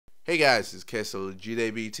Hey guys, it's Kessel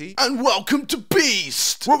GDBT, and welcome to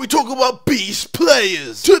Beast, where we talk about Beast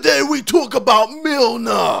players. Today we talk about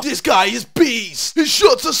Milner. This guy is Beast. His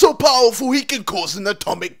shots are so powerful he can cause an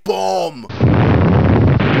atomic bomb.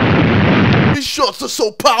 His shots are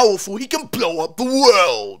so powerful he can blow up the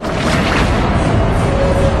world.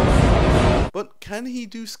 But can he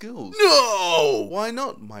do skills? No! Why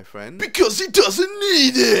not, my friend? Because he doesn't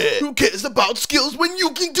need it! Who cares about skills when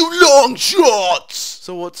you can do long shots?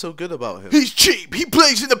 So what's so good about him? He's cheap, he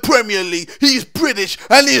plays in the Premier League, he's British,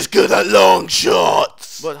 and he's good at long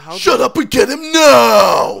shots! But how— Shut up and get him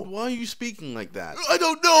now! Why are you speaking like that? I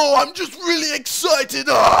don't know, I'm just really excited!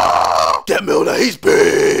 Ah! Get Milner, he's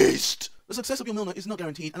Beast! The success of your Milner is not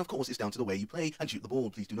guaranteed, and of course it's down to the way you play and shoot the ball.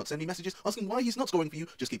 Please do not send me messages asking why he's not scoring for you.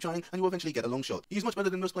 Just keep trying, and you will eventually get a long shot. He is much better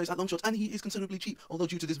than most players at long shots, and he is considerably cheap. Although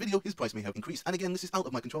due to this video, his price may have increased. And again, this is out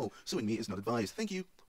of my control. Suing me is not advised. Thank you.